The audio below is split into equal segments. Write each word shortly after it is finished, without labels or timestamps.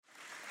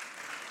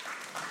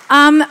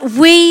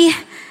we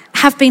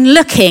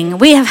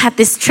have had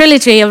this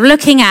trilogy of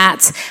looking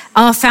at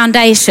our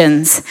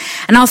foundations.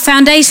 And our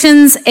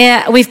foundations,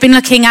 we've been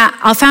looking at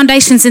our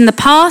foundations in the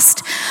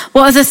past.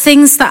 What are the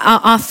things that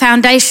are our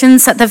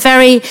foundations at the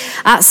very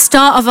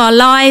start of our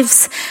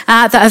lives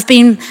that have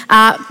been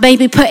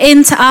maybe put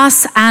into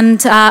us,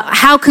 and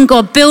how can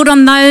God build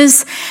on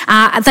those?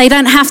 They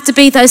don't have to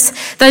be,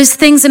 those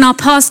things in our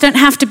past don't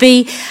have to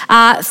be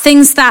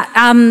things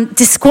that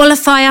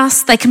disqualify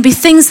us. They can be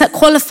things that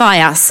qualify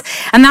us.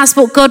 And that's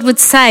what God would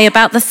say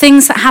about the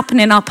things that happen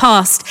in our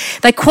past.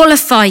 They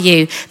qualify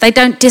you. They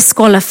don't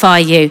disqualify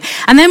you.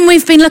 And then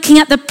we've been looking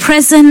at the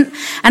present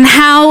and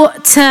how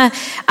to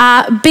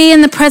be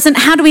in the present.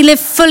 How do we live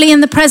fully in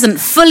the present,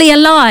 fully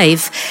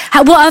alive?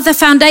 What are the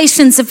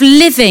foundations of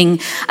living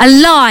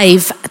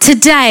alive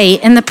today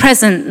in the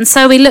present? And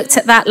so we looked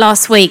at that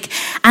last week.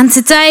 And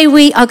today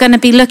we are going to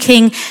be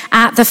looking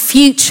at the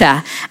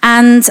future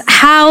and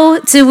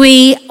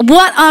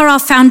what are our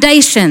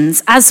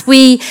foundations as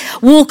we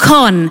walk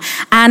on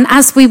and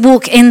as we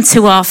walk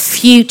into our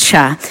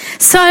future.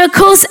 So, of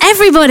course,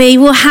 everybody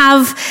will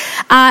have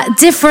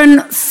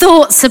different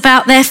thoughts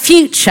about their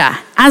future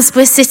as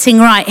we're sitting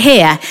right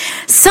here.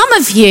 Some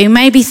of you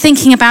may be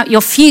thinking about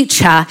your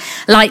future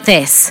like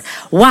this.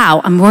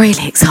 Wow, I'm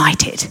really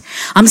excited.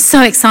 I'm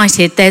so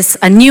excited. There's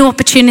a new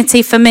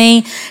opportunity for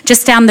me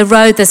just down the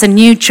road. There's a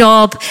new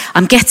job.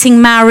 I'm getting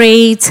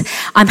married.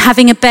 I'm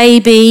having a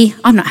baby.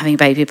 I'm not having a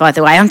baby, by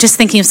the way. I'm just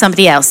thinking of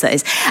somebody else that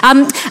is.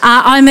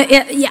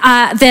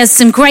 There's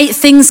some great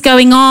things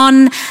going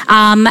on.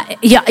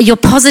 You're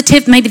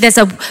positive. Maybe there's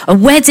a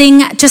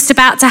wedding just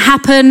about to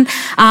happen.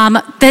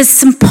 There's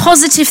some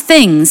positive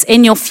things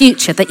in your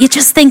future that you're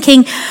just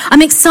thinking,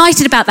 I'm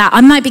excited about that.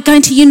 I might be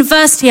going to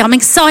university. I'm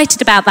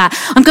excited about that.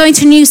 I'm going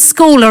to a new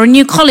school or a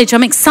new college.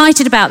 I'm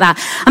excited about that.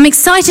 I'm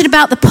excited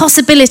about the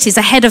possibilities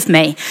ahead of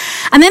me.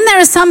 And then there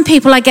are some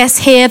people, I guess,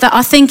 here that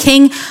are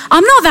thinking,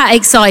 I'm not that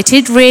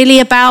excited really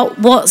about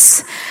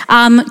what's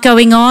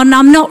going on.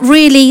 I'm not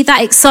really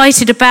that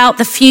excited about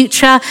the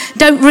future.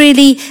 Don't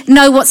really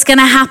know what's going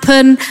to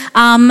happen.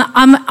 I'm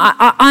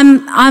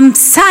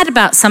sad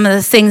about some of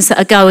the things that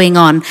are going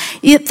on.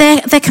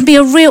 There can be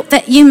a real,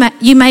 that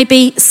you may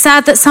be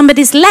sad that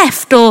somebody's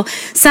left, or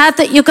sad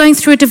that you're going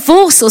through a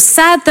divorce, or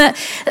sad that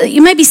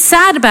you may be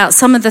sad about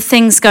some of the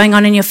things going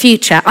on in your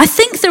future. I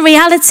think the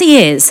reality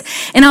is,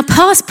 in our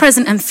past,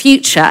 present and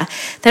future,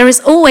 there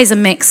is always a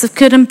mix of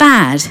good and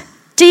bad.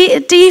 Do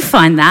you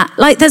find that?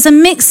 Like there's a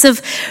mix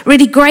of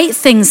really great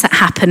things that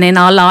happen in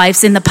our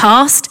lives in the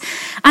past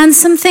and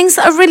some things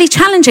that are really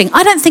challenging.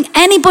 I don't think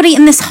anybody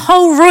in this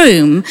whole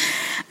room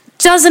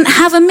doesn't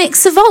have a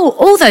mix of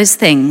all those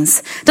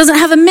things. Doesn't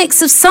have a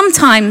mix of,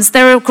 sometimes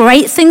there are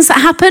great things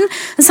that happen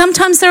and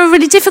sometimes there are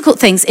really difficult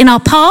things. In our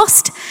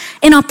past,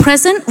 in our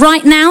present,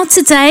 right now,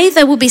 today,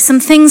 there will be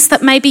some things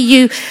that maybe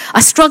you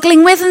are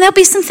struggling with, and there'll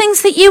be some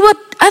things that you are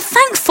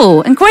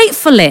thankful and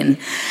grateful in.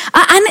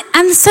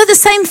 And so the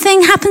same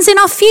thing happens in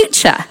our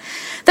future.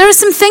 There are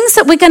some things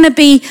that we're going to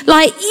be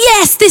like,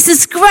 yes, this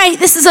is great,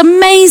 this is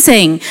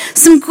amazing,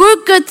 some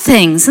good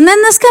things. And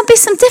then there's going to be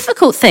some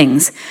difficult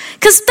things,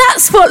 because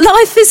that's what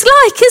life is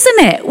like, isn't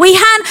it?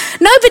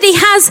 Nobody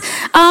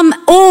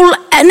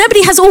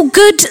has all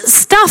good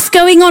stuff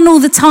going on all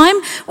the time.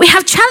 We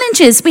have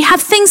challenges, we have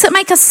things that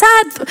make us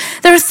sad,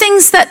 there are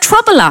things that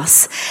trouble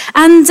us.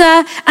 And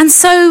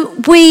so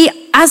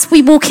as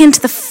we walk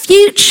into the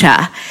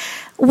future,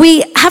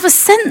 we have a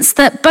sense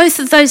that both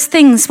of those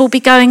things will be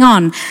going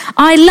on.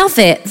 I love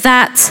it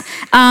that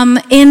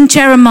in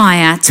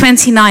Jeremiah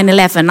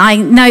 29:11, I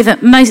know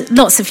that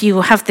lots of you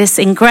will have this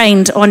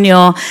ingrained on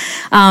your,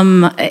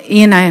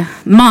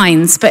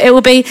 minds, but it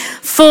will be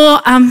for.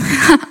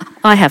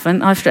 I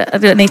haven't. I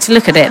need to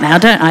look at it now,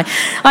 don't I?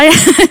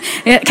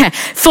 Okay.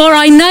 For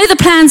I know the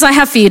plans I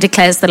have for you,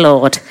 declares the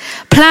Lord.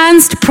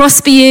 Plans to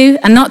prosper you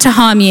and not to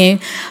harm you.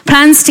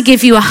 Plans to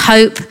give you a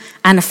hope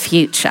and a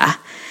future.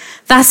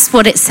 That's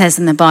what it says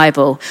in the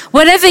Bible.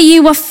 Whatever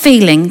you are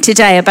feeling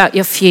today about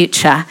your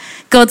future,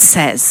 God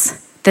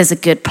says there's a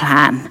good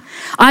plan.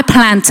 I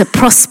plan to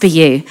prosper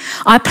you.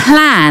 I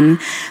plan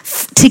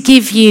to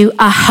give you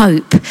a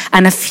hope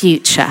and a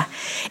future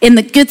in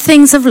the good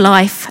things of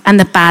life and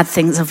the bad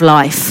things of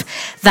life.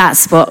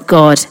 That's what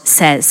God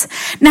says.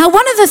 Now,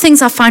 one of the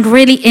things I find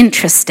really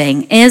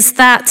interesting is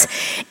that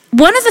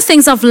one of the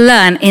things I've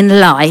learned in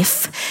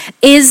life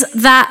is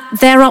that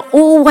there are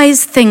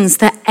always things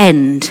that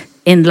end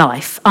in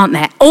life, aren't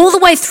there? All the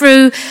way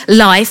through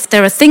life,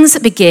 there are things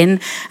that begin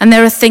and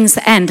there are things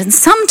that end. And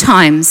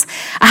sometimes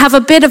I have a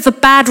bit of a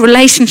bad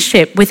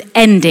relationship with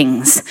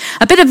endings,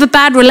 a bit of a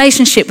bad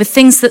relationship with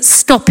things that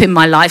stop in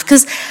my life,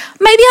 because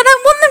maybe I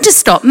don't want them to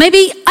stop.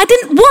 Maybe I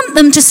didn't want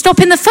them to stop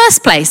in the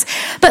first place.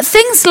 But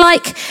things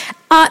like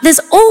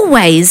there's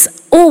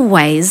always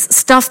always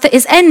stuff that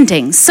is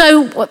ending.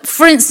 So,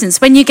 for instance,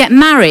 when you get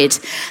married,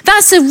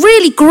 that's a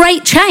really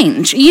great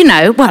change.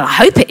 Well, I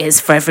hope it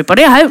is for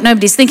everybody. I hope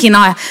nobody's thinking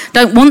I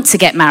don't want to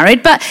get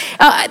married, but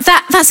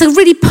that's a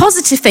really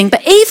positive thing.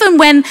 But even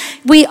when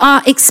we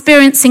are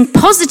experiencing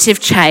positive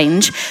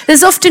change,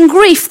 there's often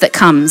grief that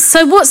comes.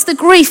 So what's the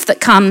grief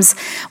that comes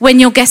when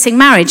you're getting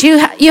married? You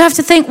have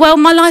to think, well,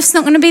 my life's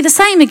not going to be the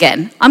same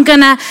again. I'm going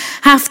to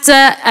have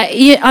to,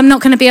 I'm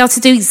not going to be able to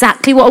do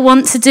exactly what I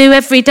want to do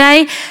every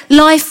day.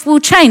 Life will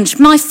change.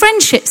 My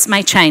friendships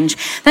may change.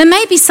 There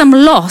may be some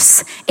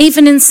loss,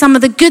 even in some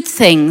of the good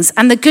things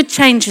and the good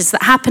changes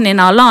that happen in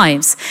our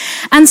lives.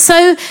 And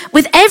so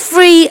with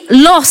every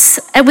loss,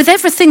 with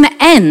everything that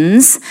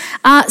ends,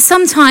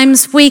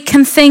 sometimes we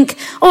can think,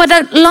 oh, I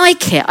don't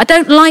like it. I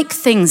don't like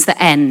things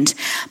that end.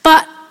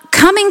 But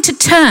coming to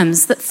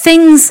terms that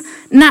things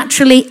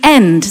naturally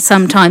end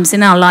sometimes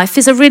in our life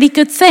is a really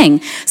good thing.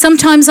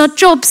 Sometimes our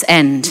jobs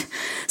end.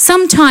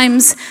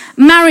 Sometimes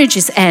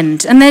marriages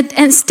end, and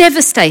it's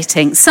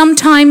devastating.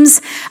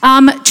 Sometimes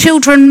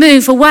children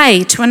move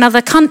away to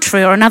another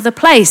country or another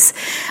place.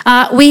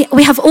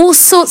 We have all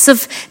sorts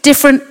of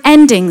different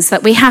endings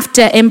that we have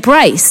to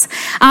embrace.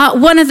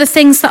 One of the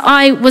things that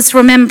I was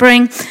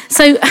remembering,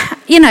 so,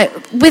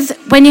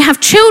 when you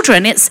have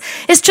children, it's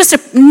just a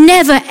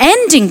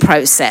never-ending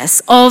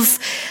process of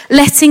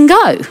letting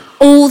go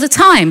all the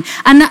time,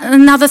 and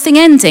another thing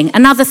ending,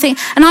 another thing.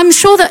 And I'm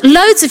sure that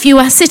loads of you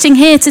are sitting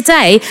here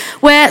today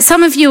where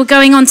some of you are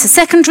going on to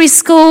secondary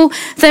school.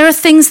 There are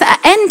things that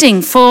are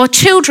ending for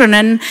children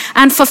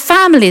and for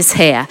families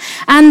here.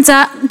 And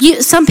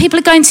some people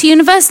are going to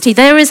university.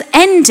 There is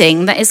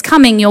ending that is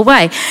coming your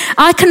way.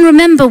 I can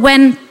remember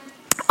when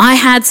I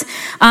had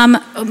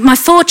my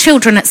 4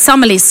 children at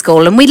Summerley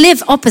School, and we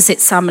live opposite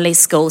Summerley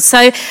School.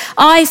 So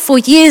I, for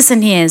years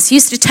and years,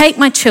 used to take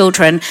my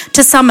children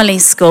to Summerley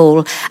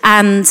School,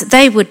 and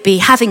they would be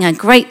having a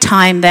great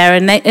time there,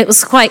 and it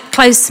was quite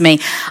close to me.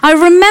 I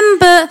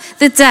remember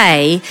the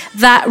day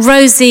that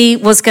Rosie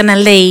was going to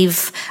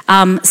leave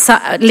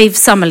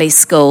Summerley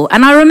School,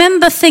 and I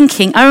remember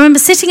sitting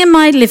in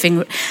my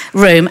living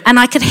room, and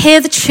I could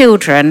hear the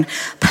children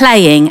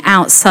playing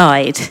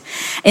outside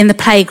in the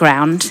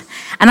playground.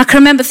 And I can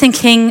remember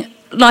thinking,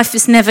 life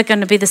is never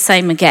going to be the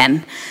same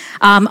again.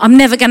 I'm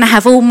never going to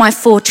have all my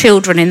 4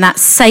 children in that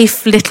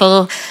safe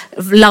little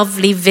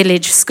lovely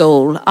village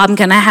school. I'm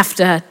going to have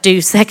to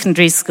do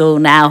secondary school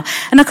now.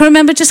 And I can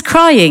remember just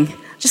crying.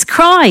 Just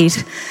cried.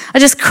 I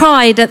just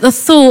cried at the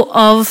thought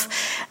of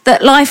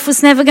that life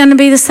was never going to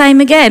be the same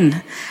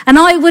again. And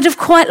I would have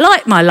quite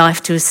liked my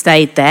life to have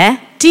stayed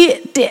there.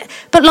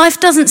 But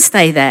life doesn't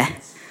stay there.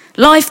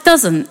 Life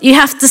doesn't. You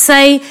have to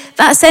say,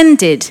 that's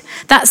ended.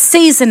 That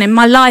season in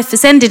my life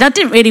has ended. I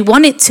didn't really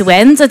want it to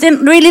end. I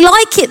didn't really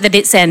like it that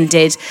it's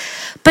ended.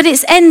 But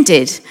it's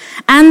ended.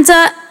 And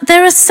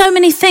there are so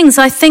many things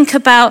I think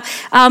about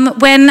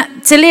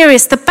when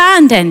Delirious, the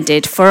band,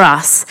 ended for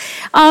us.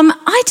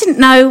 I didn't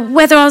know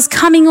whether I was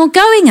coming or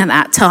going at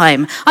that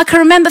time. I can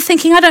remember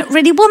thinking, I don't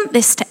really want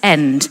this to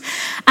end.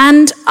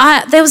 And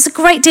there was a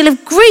great deal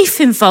of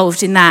grief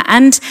involved in that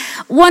and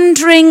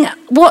wondering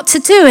what to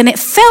do. And it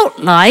felt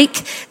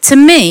like, to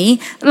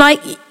me,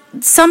 like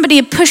somebody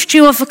had pushed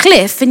you off a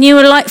cliff and you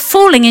were like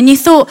falling and you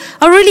thought,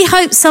 I really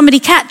hope somebody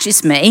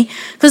catches me,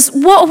 because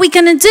what are we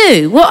going to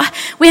do?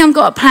 We haven't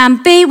got a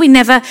plan B. We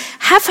never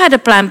have had a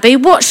plan B.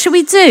 What should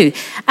we do?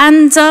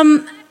 And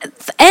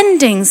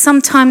endings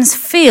sometimes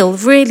feel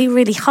really,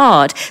 really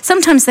hard.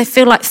 Sometimes they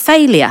feel like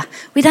failure.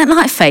 We don't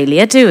like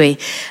failure, do we?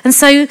 And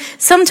so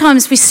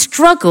sometimes we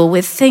struggle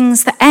with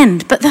things that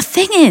end. But the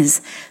thing is,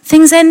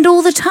 things end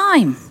all the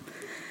time.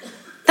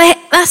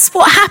 That's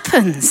what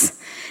happens.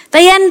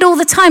 They end all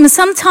the time, and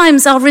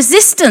sometimes our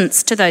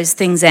resistance to those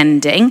things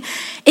ending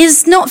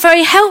is not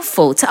very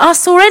helpful to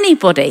us or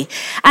anybody.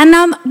 And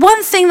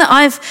one thing that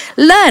I've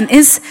learned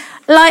is,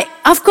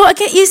 I've got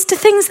to get used to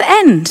things that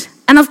end.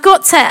 And I've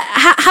got to,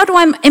 how do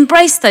I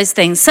embrace those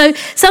things? So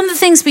some of the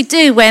things we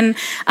do when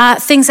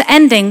things are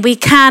ending, we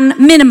can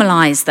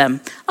minimalise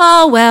them.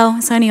 Oh, well,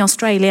 it's only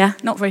Australia,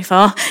 not very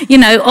far,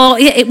 or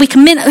we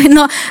can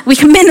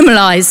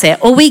minimalise it,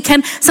 or we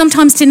can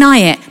sometimes deny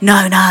it.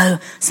 No,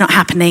 it's not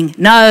happening.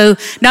 No,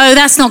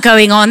 that's not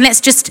going on. Let's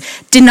just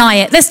deny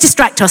it. Let's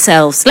distract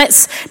ourselves.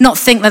 Let's not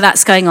think that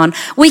that's going on.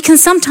 We can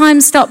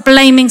sometimes start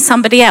blaming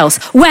somebody else.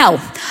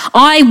 Well,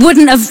 it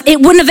wouldn't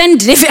have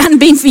ended if it hadn't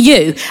been for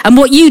you and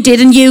what you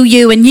did and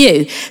you and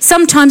you.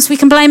 Sometimes we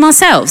can blame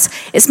ourselves.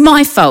 It's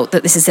my fault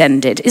that this has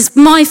ended. It's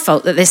my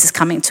fault that this is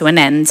coming to an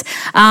end.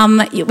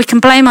 We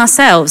can blame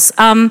ourselves.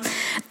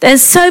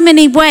 There's so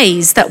many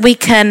ways that we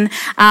can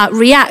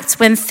react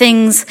when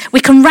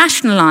we can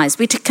rationalise,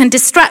 we can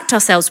distract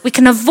ourselves, we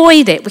can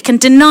avoid it, we can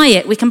deny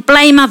it, we can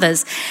blame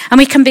others, and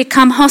we can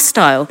become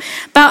hostile.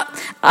 But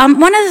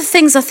one of the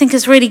things I think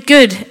is really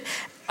good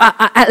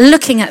at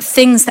looking at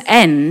things that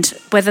end,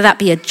 whether that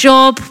be a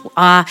job,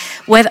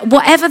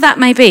 whatever that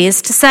may be,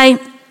 is to say,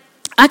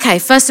 okay,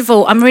 first of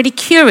all, I'm really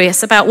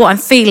curious about what I'm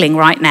feeling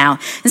right now.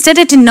 Instead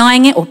of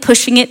denying it or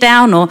pushing it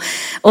down or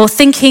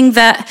thinking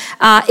that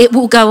it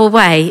will go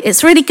away,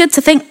 it's really good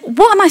to think,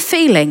 what am I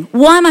feeling?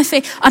 Why am I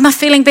feeling? Am I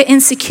feeling a bit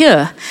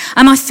insecure?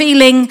 Am I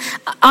feeling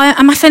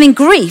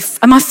grief?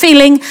 Am I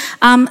feeling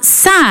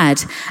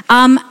sad?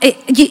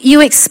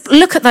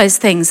 Look at those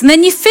things and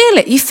then you feel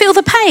it. You feel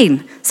the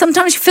pain.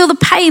 Sometimes you feel the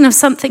pain of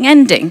something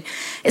ending.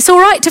 It's all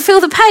right to feel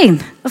the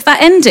pain of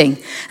that ending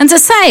and to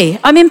say,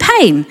 I'm in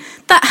pain.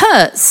 That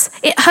hurts.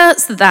 It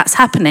hurts that that's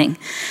happening.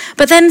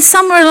 But then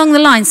somewhere along the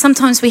line,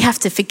 sometimes we have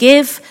to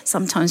forgive,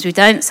 sometimes we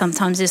don't,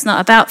 sometimes it's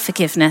not about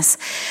forgiveness.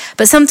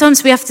 But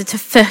sometimes we have to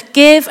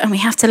forgive and we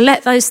have to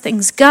let those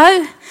things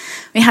go.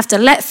 We have to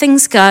let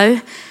things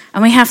go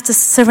and we have to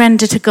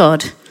surrender to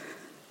God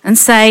and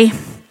say,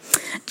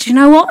 do you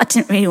know what? I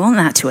didn't really want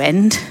that to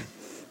end,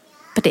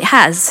 but it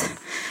has.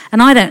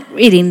 And I don't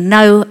really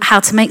know how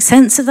to make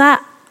sense of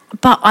that,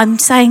 but I'm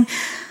saying,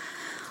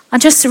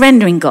 I'm just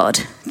surrendering God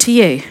to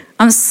you.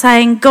 I'm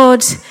saying,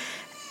 God,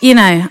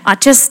 I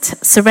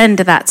just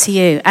surrender that to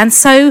you. And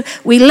so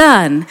we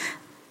learn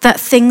that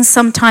things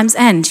sometimes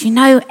end.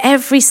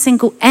 Every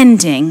single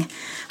ending,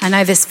 I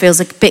know this feels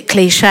a bit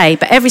cliche,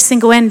 but every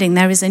single ending,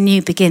 there is a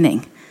new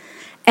beginning.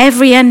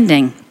 Every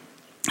ending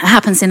that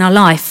happens in our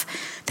life,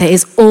 there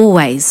is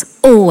always,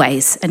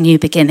 always a new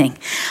beginning.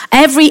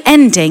 Every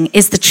ending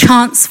is the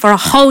chance for a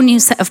whole new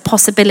set of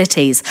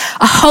possibilities,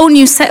 a whole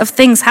new set of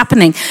things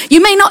happening.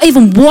 You may not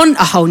even want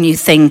a whole new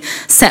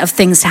set of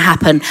things to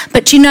happen,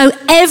 but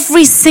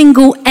every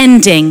single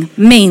ending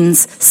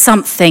means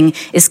something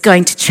is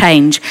going to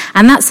change.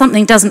 And that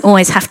something doesn't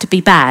always have to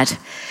be bad.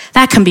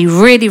 That can be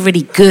really,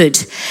 really good.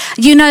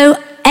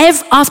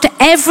 After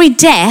every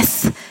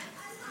death,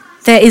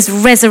 there is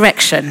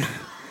resurrection.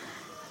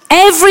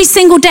 Every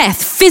single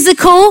death,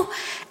 physical,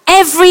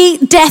 every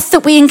death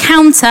that we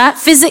encounter,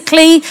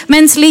 physically,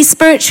 mentally,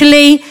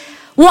 spiritually,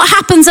 what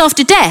happens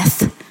after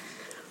death?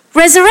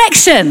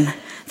 Resurrection.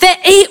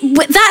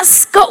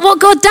 That's what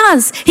God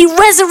does. He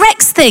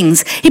resurrects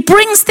things. He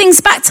brings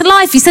things back to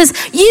life. He says,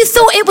 you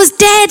thought it was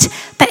dead,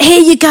 but here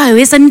you go.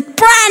 It's a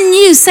brand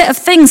new set of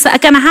things that are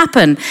going to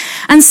happen.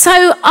 And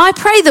so I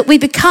pray that we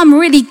become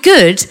really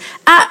good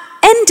at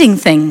ending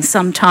things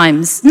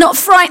sometimes, not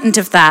frightened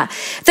of that.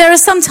 There are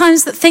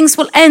sometimes that things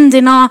will end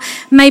in the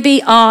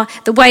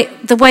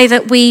way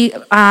that we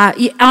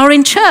are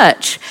in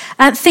church.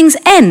 Things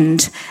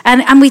end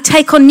and we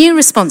take on new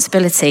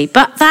responsibility,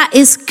 but that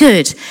is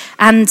good.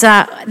 And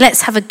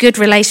let's have a good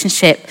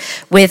relationship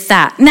with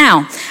that.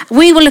 Now,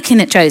 we were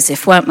looking at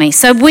Joseph, weren't we?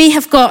 So we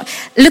have got,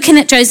 looking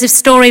at Joseph's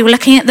story, we're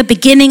looking at the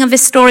beginning of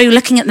his story, we're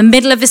looking at the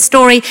middle of his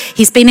story.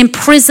 He's been in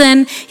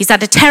prison, he's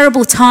had a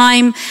terrible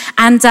time.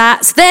 And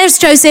so there's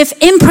Joseph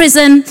in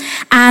prison,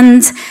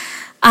 and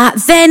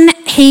then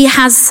he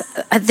has,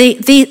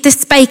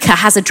 this baker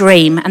has a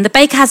dream, and the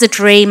baker has a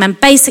dream and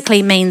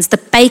basically means the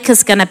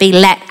baker's going to be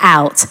let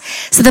out.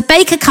 So the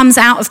baker comes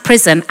out of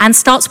prison and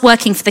starts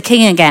working for the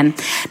king again.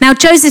 Now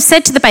Joseph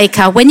said to the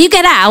baker, when you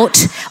get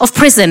out of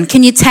prison,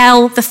 can you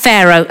tell the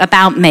Pharaoh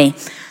about me?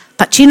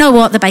 But do you know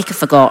what? The baker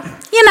forgot.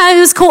 He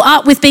was caught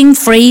up with being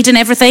freed and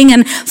everything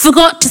and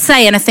forgot to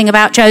say anything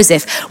about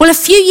Joseph. Well, a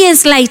few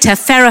years later,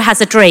 Pharaoh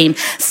has a dream.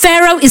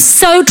 Pharaoh is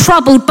so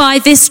troubled by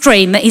this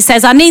dream that he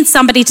says, I need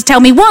somebody to tell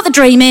me what the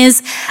dream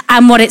is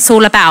and what it's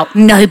all about.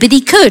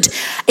 Nobody could,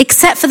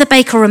 except for the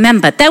baker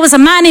remembered. There was a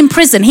man in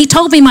prison. He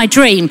told me my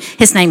dream.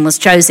 His name was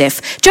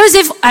Joseph.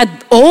 Joseph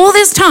had all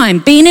this time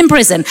been in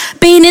prison,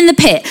 been in the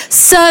pit,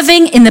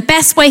 serving in the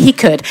best way he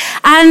could.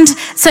 And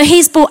so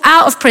he's brought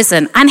out of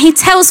prison and he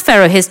tells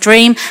Pharaoh his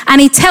dream and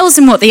he tells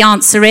him what the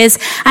answer is,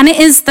 and it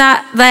is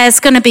that there's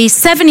going to be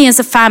 7 years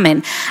of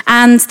famine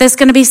and there's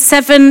going to be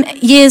 7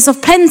 years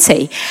of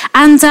plenty.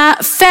 And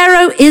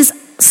Pharaoh is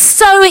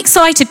so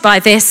excited by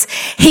this,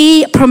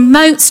 he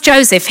promotes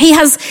Joseph.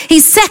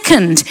 He's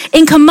second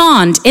in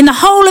command in the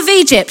whole of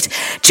Egypt.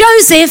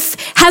 Joseph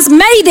has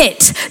made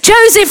it.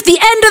 Joseph, the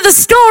end of the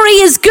story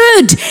is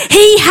good.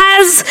 He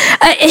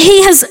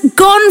has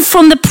gone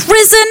from the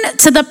prison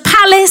to the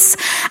palace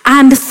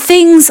and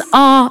things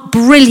are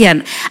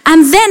brilliant.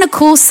 And then, of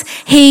course,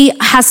 he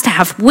has to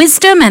have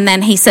wisdom, and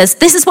then he says,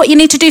 this is what you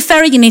need to do,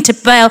 Pharaoh. You need to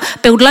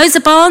build loads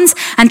of barns,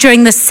 and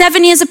during the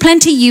 7 years of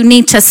plenty, you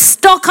need to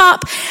stock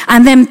up,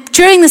 and then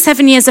during the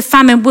 7 years of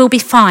famine, we'll be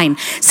fine.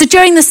 So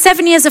during the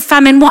 7 years of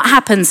famine, what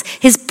happens?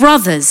 His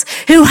brothers,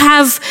 who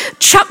have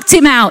chucked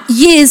him out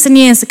years and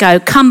years ago,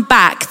 come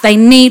back. They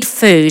need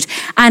food.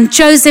 And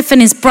Joseph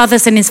and his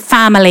brothers and his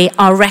family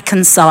are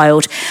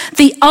reconciled.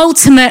 The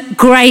ultimate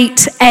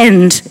great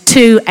end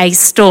to a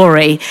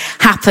story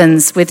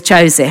happens with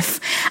Joseph.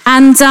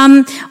 And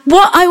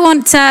what I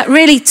want to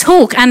really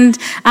talk and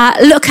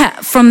look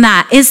at from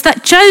that is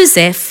that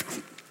Joseph,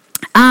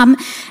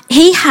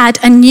 he had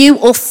a new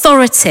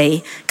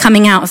authority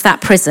coming out of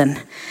that prison.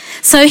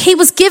 So he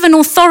was given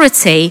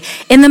authority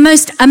in the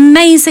most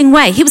amazing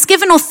way. He was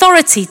given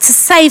authority to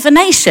save a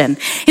nation.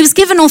 He was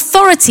given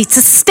authority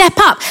to step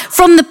up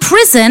from the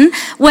prison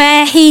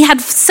where he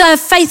had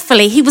served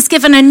faithfully. He was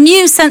given a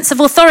new sense of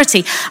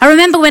authority. I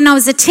remember when I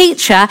was a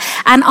teacher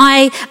and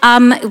I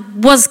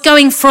was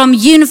going from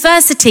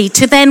university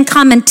to then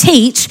come and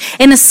teach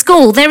in a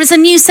school, there is a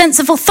new sense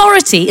of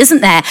authority,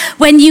 isn't there?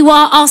 When you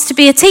are asked to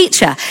be a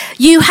teacher,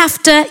 you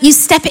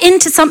step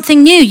into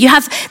something new.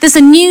 There's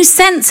a new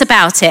sense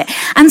about it.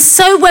 And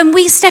so when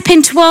we step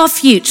into our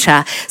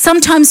future,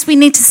 sometimes we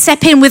need to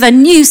step in with a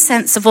new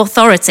sense of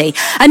authority,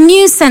 a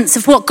new sense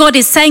of what God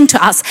is saying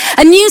to us,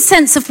 a new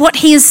sense of what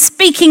he is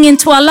speaking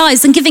into our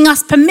lives and giving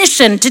us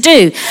permission to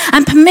do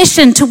and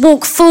permission to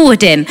walk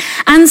forward in.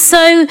 And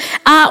so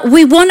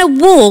we want to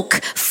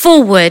walk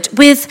forward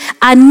with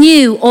a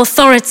new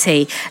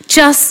authority,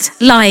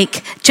 just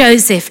like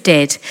Joseph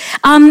did.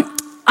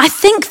 I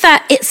think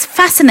that it's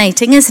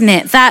fascinating, isn't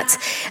it, that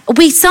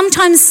we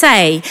sometimes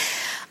say,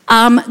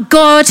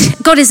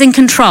 God is in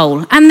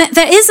control. And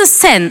there is a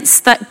sense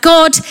that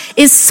God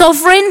is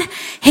sovereign.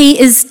 He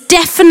is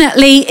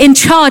definitely in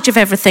charge of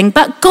everything.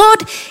 But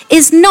God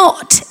is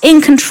not in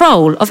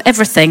control of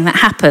everything that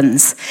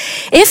happens.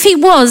 If he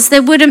was,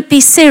 there wouldn't be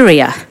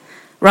Syria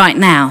right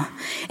now.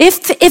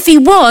 If he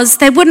was,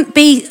 there wouldn't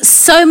be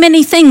so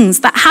many things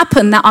that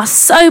happen that are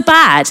so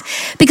bad.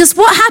 Because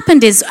what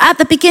happened is, at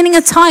the beginning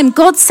of time,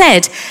 God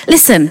said,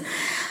 listen,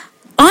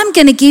 I'm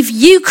going to give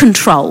you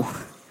control.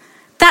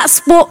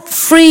 That's what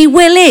free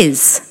will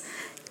is.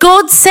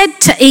 God said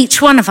to each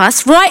one of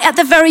us, right at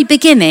the very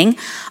beginning,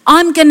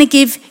 I'm going to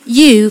give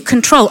you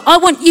control. I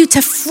want you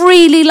to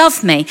freely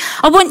love me.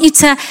 I want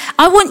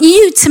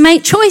you to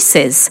make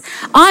choices.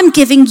 I'm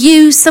giving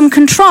you some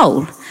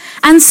control.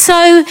 And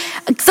so,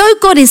 though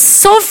God is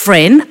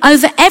sovereign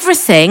over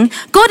everything,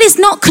 God is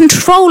not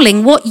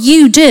controlling what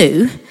you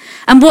do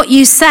and what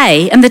you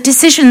say and the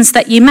decisions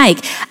that you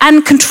make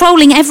and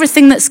controlling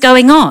everything that's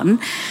going on.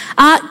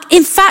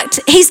 In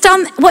fact,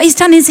 what he's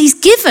done is he's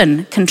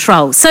given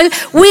control. So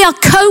we are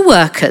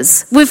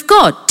co-workers with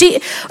God.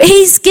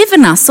 He's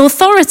given us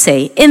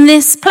authority in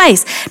this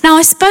place. Now,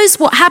 I suppose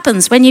what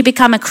happens when you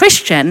become a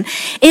Christian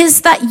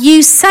is that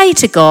you say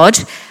to God,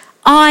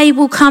 I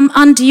will come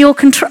under your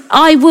control.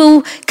 I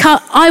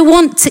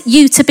want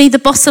you to be the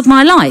boss of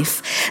my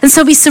life. And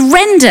so we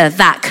surrender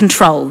that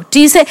control. Do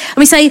you say? And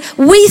we say,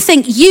 we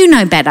think you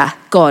know better,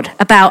 God,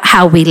 about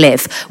how we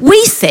live.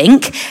 We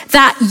think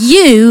that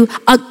you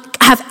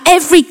have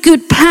every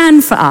good plan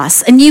for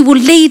us and you will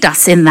lead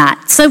us in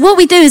that. So what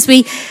we do is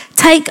we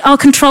take our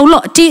control.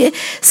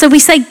 So we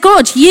say,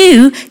 God,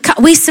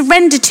 we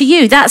surrender to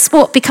you. That's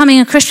what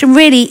becoming a Christian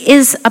really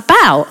is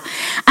about.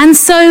 And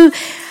so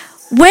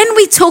when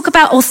we talk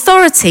about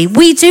authority,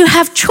 we do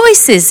have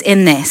choices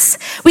in this.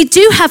 We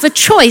do have a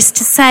choice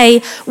to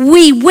say,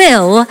 we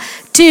want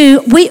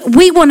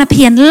to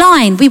be in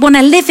line. We want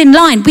to live in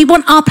line. We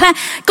want our plan.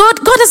 God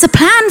has a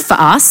plan for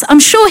us. I'm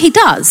sure he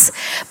does.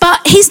 But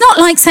he's not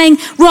like saying,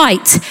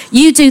 right,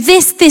 you do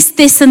this, this,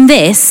 this, and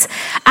this.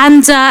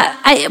 And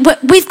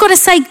we've got to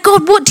say,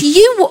 God, what do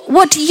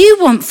you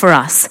want for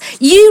us?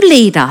 You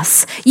lead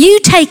us. You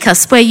take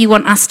us where you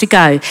want us to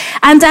go.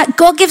 And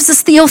God gives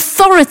us the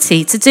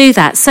authority to do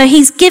that. So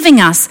he's giving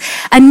us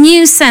a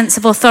new sense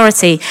of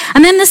authority.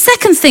 And then the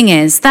second thing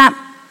is that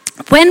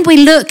when we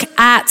look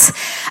at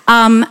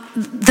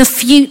the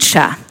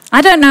future,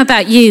 I don't know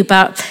about you,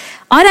 but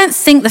I don't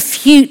think the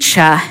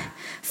future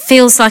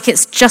feels like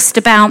it's just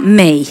about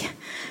me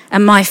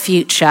and my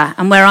future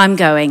and where I'm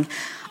going.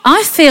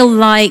 I feel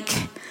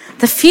like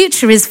the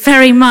future is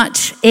very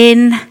much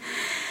in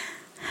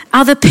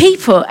other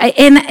people,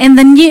 in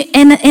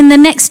the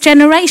next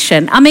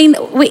generation. I mean,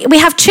 we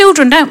have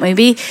children, don't we?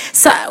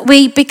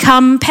 We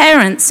become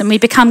parents and we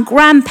become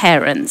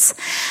grandparents.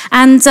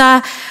 And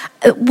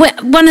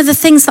one of the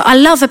things that I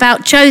love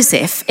about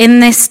Joseph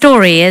in this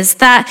story is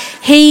that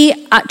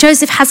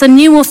Joseph has a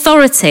new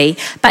authority,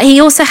 but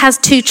he also has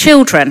two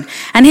children.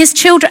 And his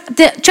children,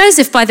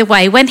 Joseph, by the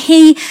way, when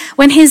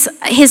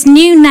his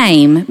new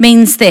name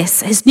means this,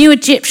 his new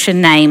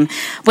Egyptian name,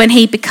 when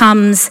he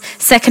becomes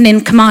second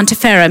in command to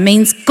Pharaoh,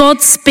 means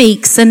God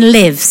speaks and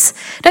lives.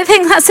 Don't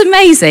think that's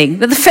amazing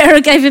that the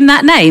Pharaoh gave him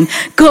that name?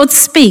 God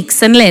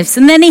speaks and lives.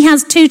 And then he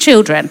has two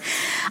children.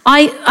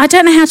 I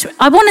don't know how to.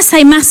 I want to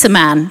say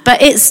Massaman,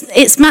 but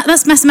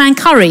that's Massaman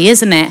curry,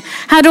 isn't it?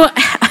 How do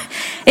I?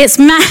 It's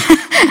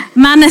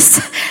Manas.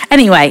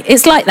 Anyway,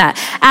 it's like that.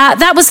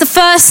 That was the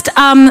first.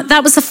 That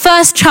was the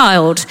first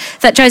child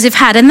that Joseph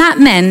had, and that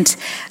meant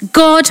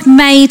God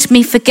made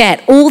me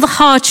forget all the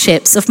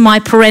hardships of my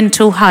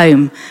parental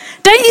home.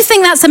 Don't you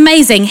think that's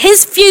amazing?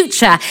 His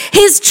future,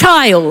 his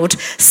child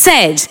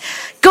said,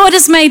 God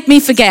has made me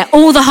forget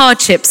all the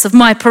hardships of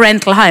my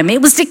parental home.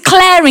 It was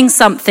declaring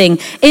something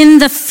in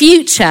the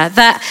future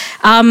that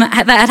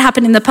had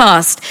happened in the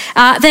past.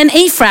 Then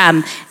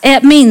Ephraim,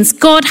 it means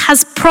God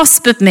has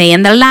prospered me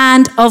in the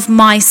land of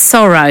my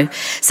sorrow.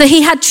 So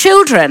he had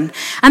children,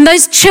 and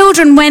those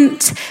children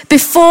went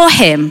before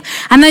him,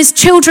 and those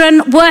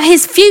children were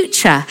his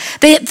future.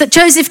 That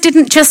Joseph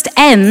didn't just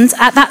end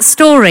at that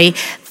story,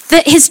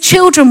 that his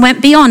children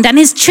went beyond, and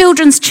his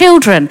children's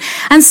children.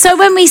 And so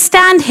when we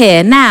stand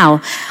here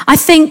now, I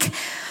think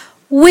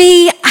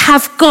we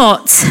have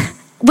got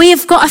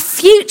a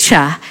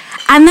future,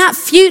 and that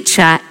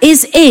future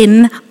is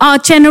in our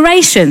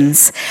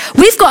generations.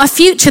 We've got a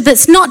future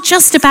that's not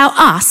just about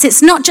us.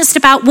 It's not just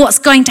about what's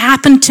going to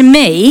happen to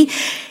me.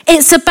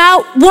 It's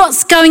about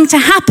what's going to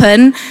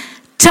happen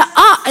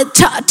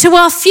to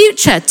our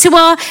future.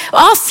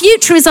 Our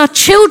future is our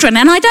children.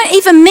 And I don't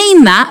even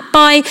mean that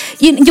by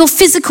your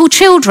physical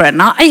children.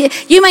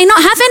 You may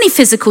not have any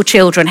physical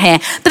children here,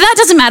 but that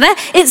doesn't matter.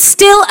 It's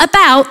still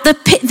about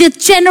the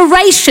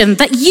generation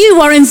that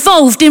you are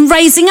involved in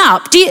raising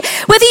up.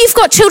 Whether you've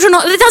got children or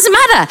not, it doesn't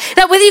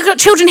matter. Whether you've got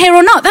children here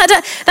or not,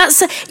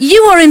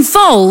 you are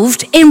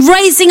involved in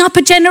raising up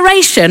a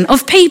generation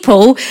of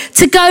people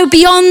to go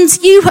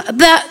beyond you,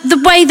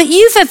 the way that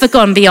you've ever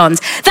gone beyond.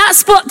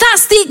 That's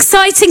the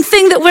exciting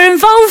thing that we're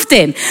involved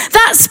in.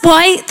 That's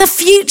why the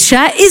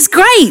future is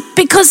great,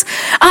 because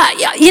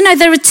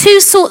there are two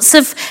sorts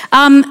of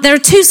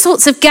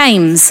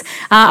games.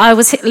 I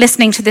was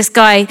listening to this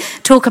guy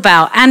talk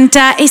about, and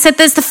he said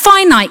there's the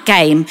finite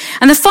game,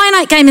 and the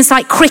finite game is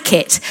like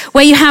cricket,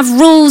 where you have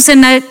rules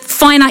in a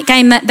finite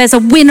game that there's a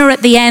winner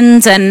at the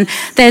end, and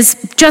there's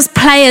just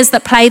players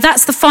that play.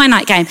 That's the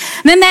finite game.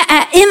 And then there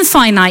are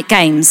infinite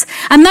games,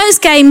 and those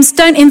games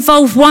don't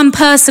involve one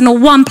person or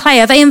one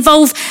player. They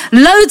involve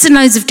loads and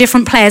loads of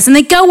different players, and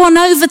they go on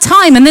over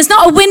time, and there's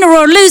not a winner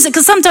or a loser,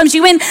 because sometimes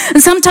you win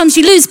and sometimes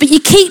you lose, but you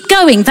keep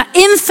going. That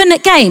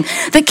infinite game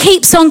that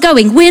keeps on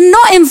going. We're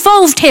not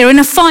involved here in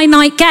a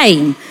finite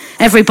game,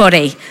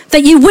 everybody,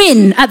 that you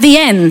win at the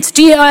end.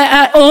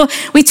 Or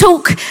we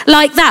talk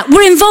like that.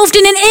 We're involved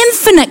in an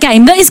infinite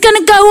game that is going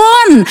to go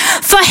on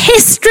for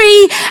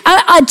history,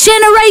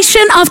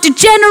 generation after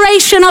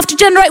generation after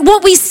generation.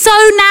 What we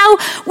sow now,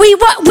 we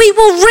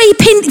will reap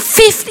in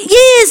 50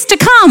 years to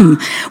come.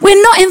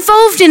 We're not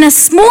involved in a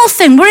small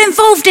thing. We're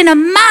involved in a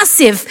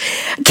massive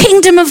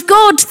kingdom of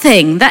God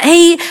thing that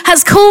he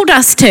has called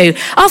us to.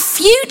 Our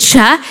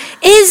future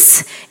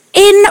is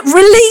in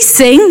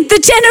releasing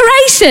the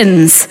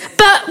generations.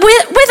 But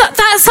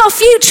that's our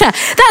future.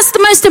 That's the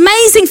most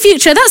amazing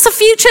future. That's a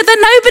future that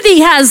nobody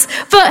has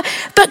but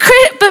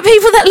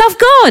people that love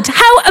God.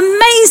 How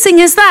amazing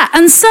is that?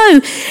 And so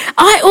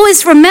I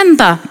always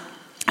remember,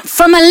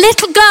 from a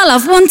little girl,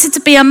 I've wanted to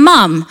be a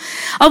mum.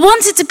 I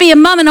wanted to be a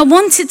mum, and I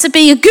wanted to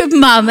be a good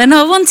mum, and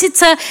I wanted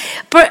to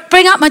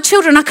bring up my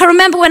children. I can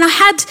remember when I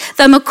had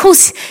them, of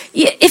course,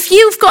 if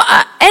you've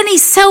got any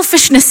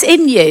selfishness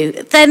in you,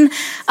 then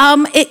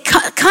it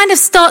kind of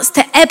starts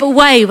to ebb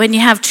away when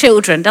you have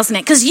children, doesn't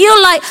it? Because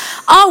you're like,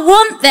 I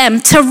want them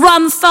to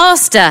run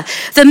faster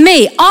than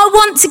me. I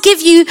want to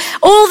give you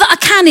all that I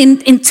can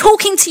in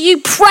talking to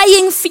you,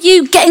 praying for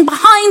you, getting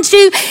behind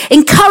you,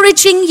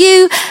 encouraging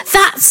you.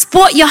 That's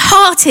what your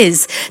heart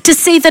is, to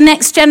see the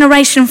next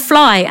generation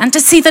fly and to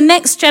see the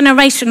next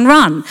generation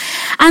run.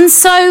 And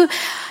so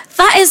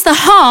that is the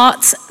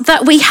heart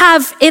that we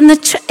have in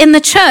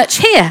the church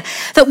here,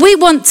 that we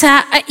want to,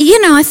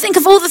 I think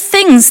of all the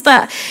things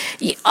that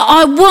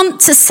I want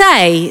to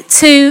say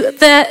to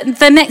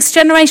the next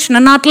generation,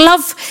 and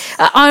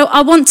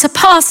I want to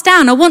pass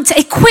down, I want to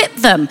equip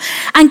them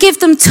and give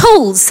them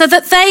tools so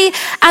that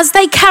as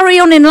they carry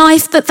on in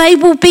life, that they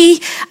will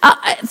be,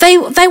 they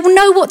will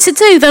know what to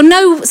do. They'll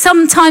know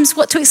sometimes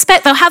what to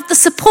expect. They'll have the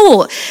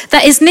support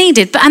that is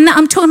needed. And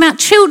I'm talking about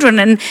children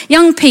and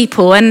young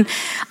people, and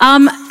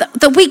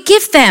that we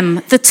give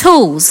them the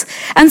tools.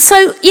 And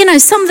so,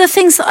 some of the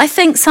things that I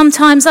think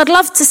sometimes I'd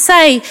love to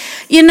say,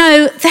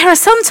 there are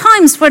some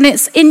times when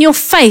it's in your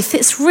faith,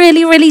 it's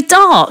really, really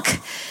dark,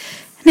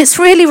 and it's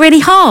really, really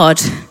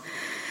hard.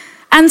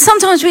 And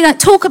sometimes we don't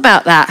talk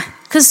about that,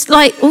 because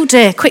oh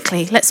dear,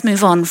 quickly, let's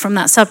move on from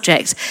that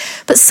subject.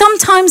 But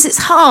sometimes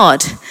it's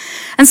hard,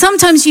 and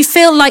sometimes you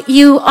feel like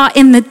you are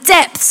in the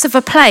depths of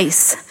a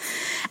place.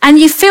 And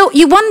you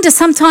wonder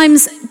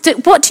sometimes,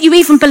 what do you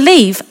even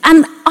believe?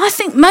 And I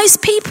think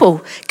most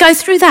people go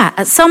through that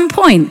at some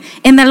point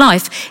in their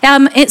life.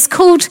 It's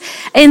called,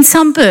 in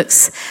some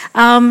books,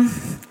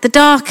 the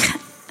dark,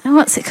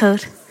 what's it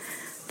called?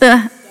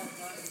 The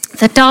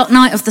dark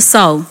night of the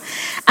soul.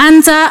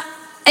 And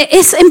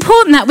it's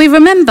important that we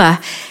remember,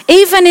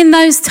 even in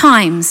those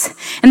times,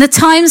 in the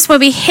times where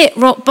we hit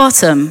rock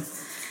bottom,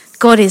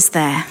 God is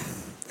there.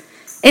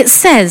 It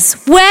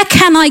says, where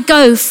can I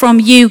go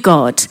from you,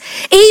 God?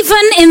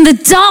 Even in the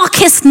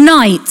darkest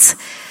night,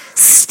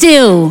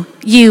 still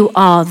you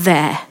are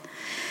there.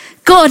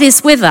 God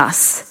is with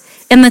us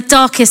in the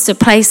darkest of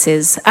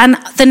places, and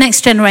the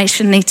next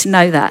generation need to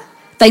know that.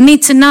 They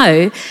need to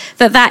know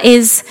that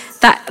is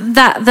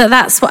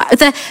That's what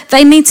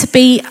they need to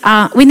be.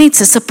 We need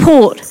to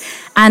support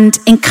and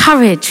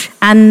encourage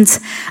and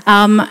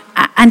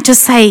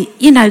just say,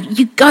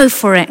 you go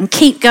for it and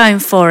keep going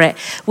for it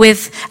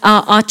with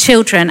our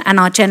children and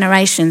our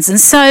generations. And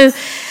so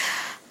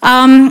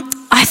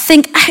I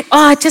think,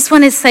 I just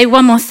wanted to say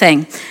one more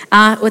thing,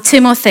 or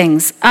two more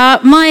things.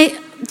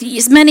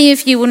 Many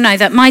of you will know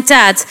that my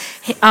dad,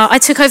 I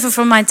took over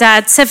from my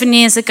dad 7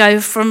 years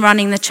ago from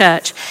running the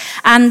church.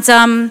 And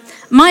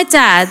my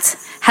dad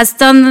has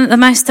done the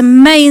most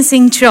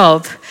amazing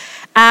job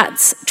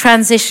at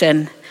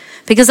transition,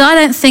 because I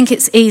don't think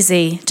it's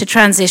easy to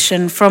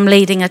transition from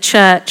leading a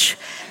church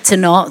to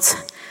not.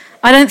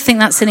 I don't think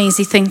that's an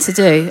easy thing to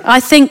do. I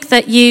think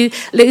that you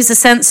lose a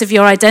sense of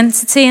your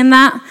identity in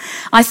that.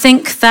 I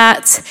think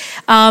that,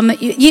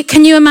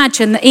 can you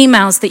imagine the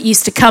emails that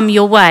used to come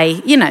your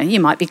way? You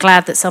might be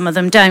glad that some of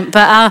them don't,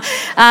 but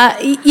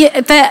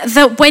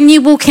that when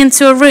you walk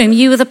into a room,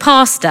 you were the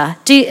pastor.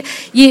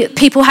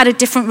 People had a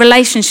different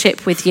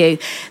relationship with you.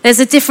 There's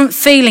a different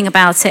feeling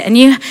about it, and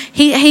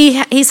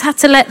he's had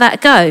to let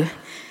that go.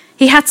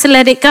 He had to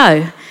let it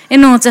go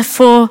in order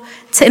to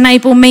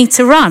enable me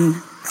to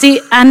run.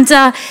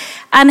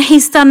 And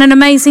he's done an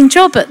amazing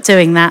job at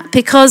doing that,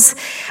 because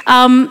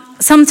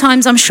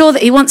sometimes I'm sure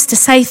that he wants to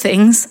say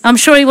things. I'm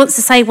sure he wants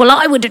to say, well,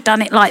 I would have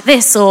done it like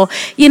this, or,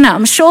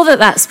 I'm sure that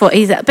that's what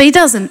but he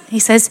doesn't. He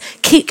says,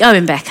 keep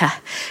going, Becca.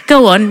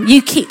 Go on,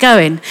 you keep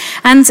going.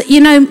 And,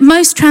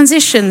 most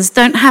transitions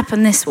don't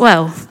happen this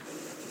well.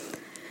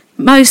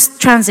 Most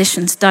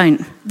transitions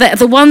don't.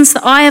 The ones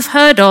that I have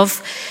heard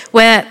of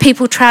where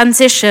people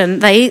transition,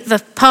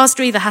 the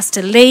pastor either has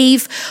to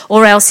leave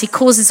or else he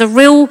causes a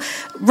real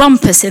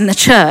rumpus in the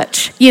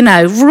church,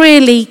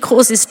 really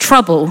causes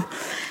trouble.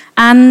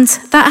 And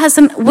that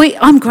hasn't,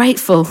 I'm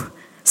grateful,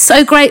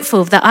 so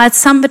grateful that I had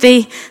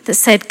somebody that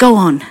said, go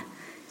on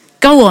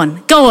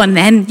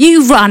then,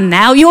 you run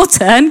now, your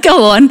turn,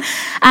 go on.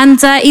 And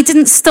he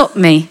didn't stop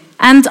me.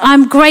 And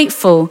I'm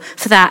grateful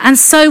for that. And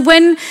so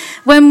when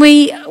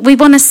we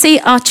want to see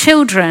our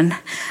children,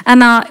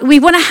 and we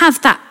want to have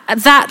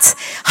that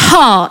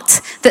heart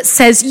that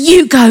says,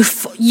 you go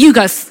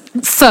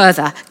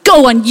further.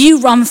 Go on, you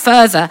run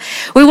further.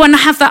 We want to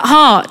have that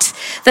heart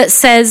that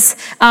says,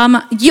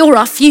 you're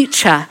our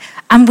future.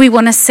 And we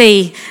want to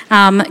see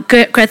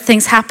great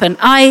things happen.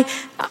 I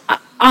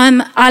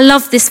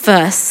love this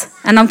verse,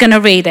 and I'm going to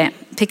read it.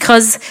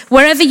 Because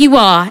wherever you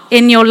are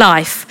in your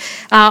life,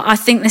 I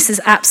think this is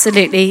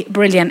absolutely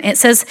brilliant. It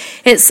says,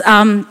 it's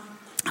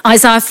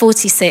Isaiah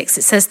 46.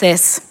 It says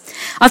this: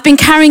 I've been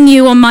carrying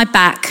you on my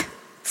back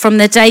from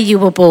the day you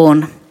were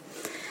born.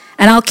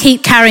 And I'll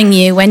keep carrying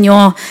you when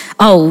you're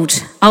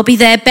old. I'll be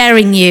there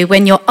bearing you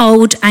when you're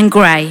old and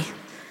grey.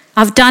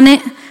 I've done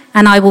it,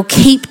 and I will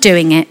keep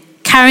doing it,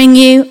 carrying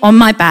you on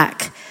my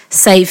back,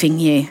 saving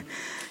you.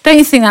 Don't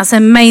you think that's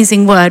an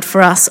amazing word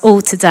for us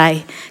all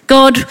today?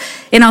 God,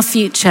 in our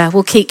future,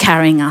 will keep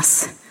carrying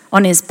us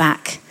on his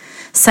back,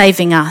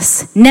 saving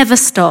us. Never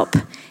stop.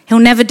 He'll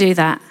never do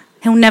that.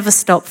 He'll never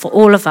stop for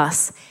all of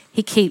us.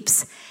 He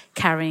keeps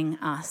carrying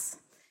us.